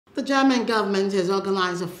The German government has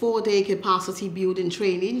organized a 4-day capacity building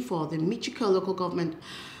training for the Michika Local Government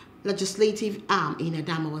legislative arm in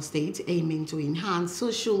Adamawa State, aiming to enhance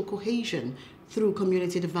social cohesion through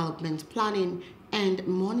community development planning and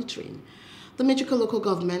monitoring. The Michika Local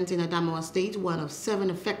Government in Adamawa State, one of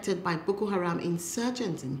 7 affected by Boko Haram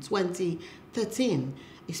insurgents in 2013,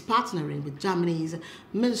 is partnering with Germany's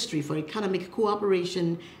Ministry for Economic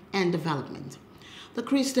Cooperation and Development, the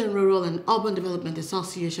Christian Rural and Urban Development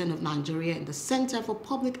Association of Nigeria, and the Center for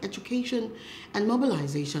Public Education and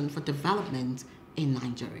Mobilization for Development in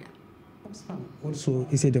Nigeria. Also,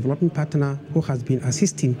 is a development partner who has been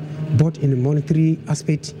assisting both in the monetary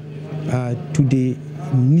aspect to the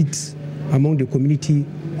needs among the community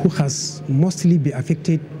who has mostly been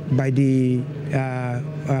affected by the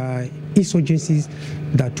insurgencies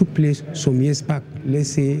that took place some years back,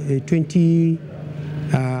 let's say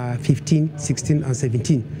 2015, 16, and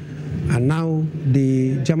 17. And now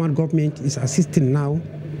the German government is assisting now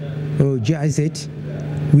GIZ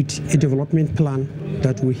with a development plan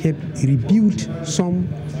that will help rebuild some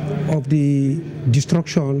of the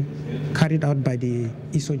destruction carried out by the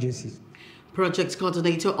insurgencies. Project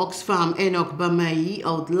Coordinator Oxfam Enoch Bamai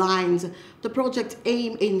outlines the project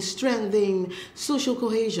aim in strengthening social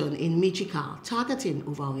cohesion in Michika, targeting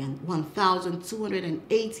over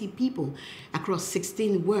 1,280 people across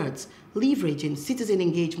 16 wards, leveraging citizen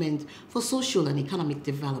engagement for social and economic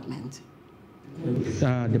development.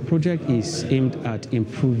 The project is aimed at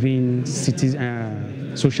improving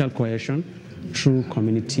social cohesion through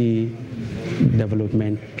community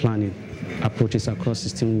development planning approaches across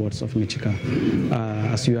 16 wards of Michika.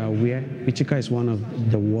 As you are aware, Michika is one of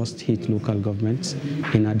the worst hit local governments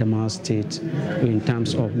in Adamawa State in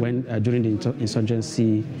terms of when during the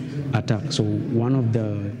insurgency attack. So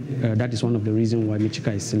that is one of the reasons why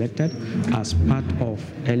Michika is selected as part of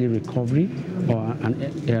early recovery or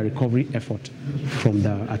a recovery effort from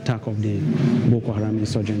the attack of the Boko Haram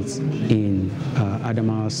insurgents in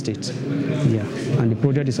Adamawa State. Yeah, and the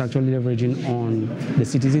project is actually leveraging on the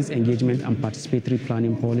citizens' engagement and participatory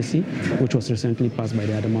planning policy, which was recently passed by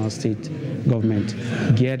the Adamawa State government,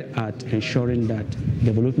 geared at ensuring that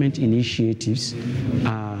development initiatives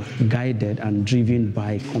are guided and driven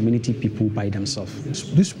by community people by themselves.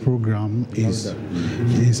 This program is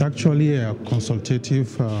actually a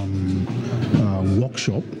consultative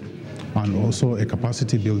workshop and also a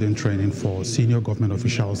capacity building training for senior government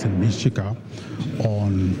officials in Michika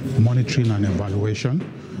on monitoring and evaluation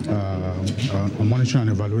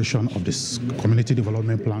of this community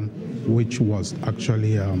development plan, which was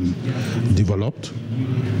actually developed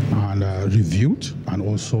and reviewed and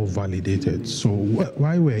also validated. So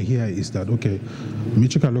why we're here is that, okay,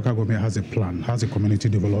 Michika Local Government has a plan, has a community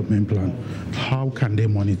development plan. How can they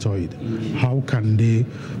monitor it? How can they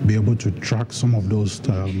be able to track some of those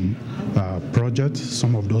projects,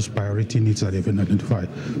 some of those priority needs that they've identified?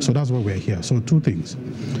 So that's why we're here. So 2 things.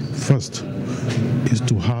 First is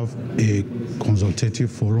to have a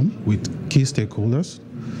consultative forum with key stakeholders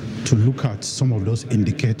to look at some of those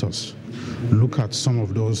indicators, look at some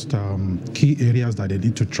of those key areas that they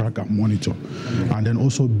need to track and monitor, and then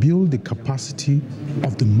also build the capacity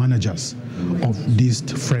of the managers of this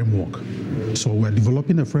framework. So we're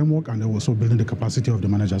developing a framework and then also building the capacity of the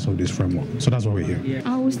managers of this framework. So that's why we're here.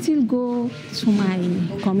 I will still go to my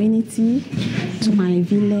community, to my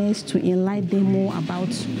village, to enlighten them more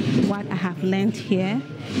about what I have learned here,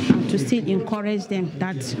 and to still encourage them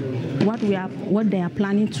that what they are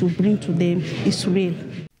planning to bring to them is real.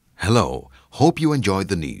 Hello, hope you enjoyed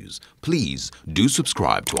the news. Please do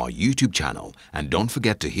subscribe to our YouTube channel and don't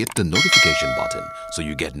forget to hit the notification button so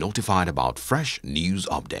you get notified about fresh news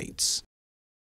updates.